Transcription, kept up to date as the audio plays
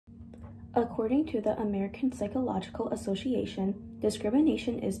According to the American Psychological Association,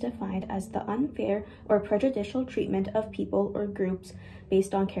 discrimination is defined as the unfair or prejudicial treatment of people or groups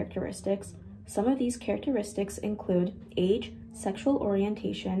based on characteristics. Some of these characteristics include age, sexual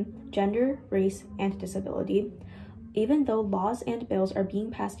orientation, gender, race, and disability. Even though laws and bills are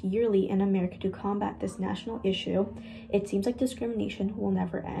being passed yearly in America to combat this national issue, it seems like discrimination will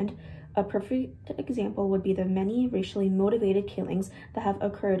never end. A perfect example would be the many racially motivated killings that have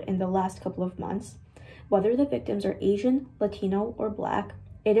occurred in the last couple of months. Whether the victims are Asian, Latino, or Black,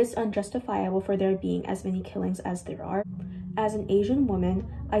 it is unjustifiable for there being as many killings as there are. As an Asian woman,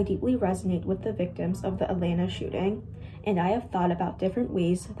 I deeply resonate with the victims of the Atlanta shooting, and I have thought about different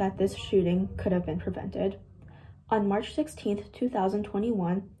ways that this shooting could have been prevented. On March 16,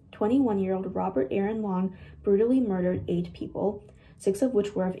 2021, 21-year-old Robert Aaron Long brutally murdered 8 people, 6 of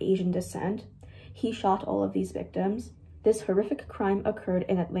which were of Asian descent. He shot all of these victims. This horrific crime occurred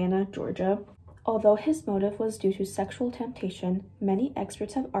in Atlanta, Georgia. Although his motive was due to sexual temptation, many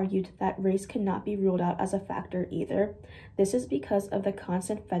experts have argued that race cannot be ruled out as a factor either. This is because of the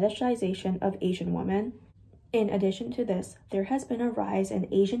constant fetishization of Asian women. In addition to this, there has been a rise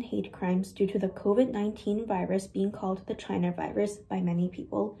in Asian hate crimes due to the COVID-19 virus being called the China virus by many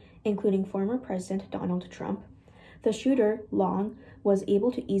people, including former President Donald Trump. The shooter, Long, was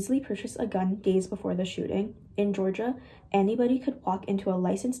able to easily purchase a gun days before the shooting. In Georgia, anybody could walk into a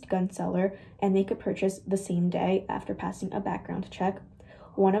licensed gun seller and make a purchase the same day after passing a background check.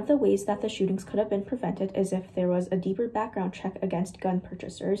 One of the ways that the shootings could have been prevented is if there was a deeper background check against gun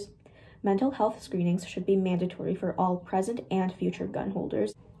purchasers. Mental health screenings should be mandatory for all present and future gun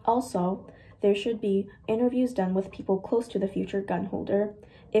holders. Also, there should be interviews done with people close to the future gun holder.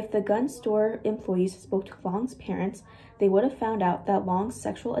 If the gun store employees spoke to Long's parents, they would have found out that Long's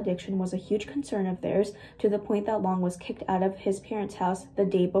sexual addiction was a huge concern of theirs, to the point that Long was kicked out of his parents' house the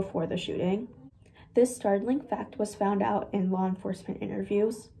day before the shooting. This startling fact was found out in law enforcement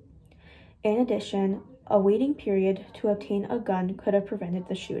interviews. In addition, a waiting period to obtain a gun could have prevented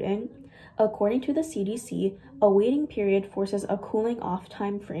the shooting. According to the CDC, a waiting period forces a cooling off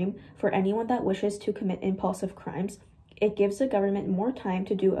time frame for anyone that wishes to commit impulsive crimes. It gives the government more time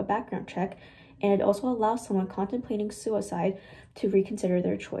to do a background check, and it also allows someone contemplating suicide to reconsider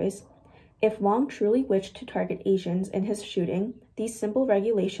their choice. If Long truly wished to target Asians in his shooting, these simple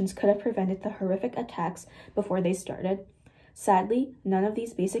regulations could have prevented the horrific attacks before they started. Sadly, none of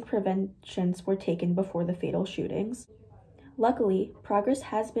these basic preventions were taken before the fatal shootings. Luckily, progress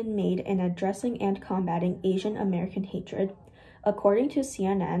has been made in addressing and combating Asian American hatred. According to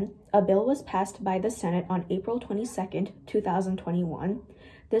CNN, a bill was passed by the Senate on April 22, 2021.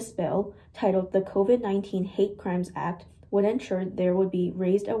 This bill, titled the COVID-19 Hate Crimes Act, would ensure there would be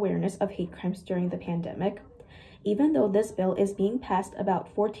raised awareness of hate crimes during the pandemic. Even though this bill is being passed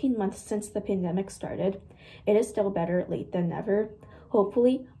about 14 months since the pandemic started, it is still better late than never.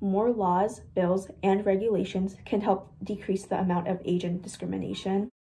 Hopefully, more laws, bills, and regulations can help decrease the amount of Asian discrimination.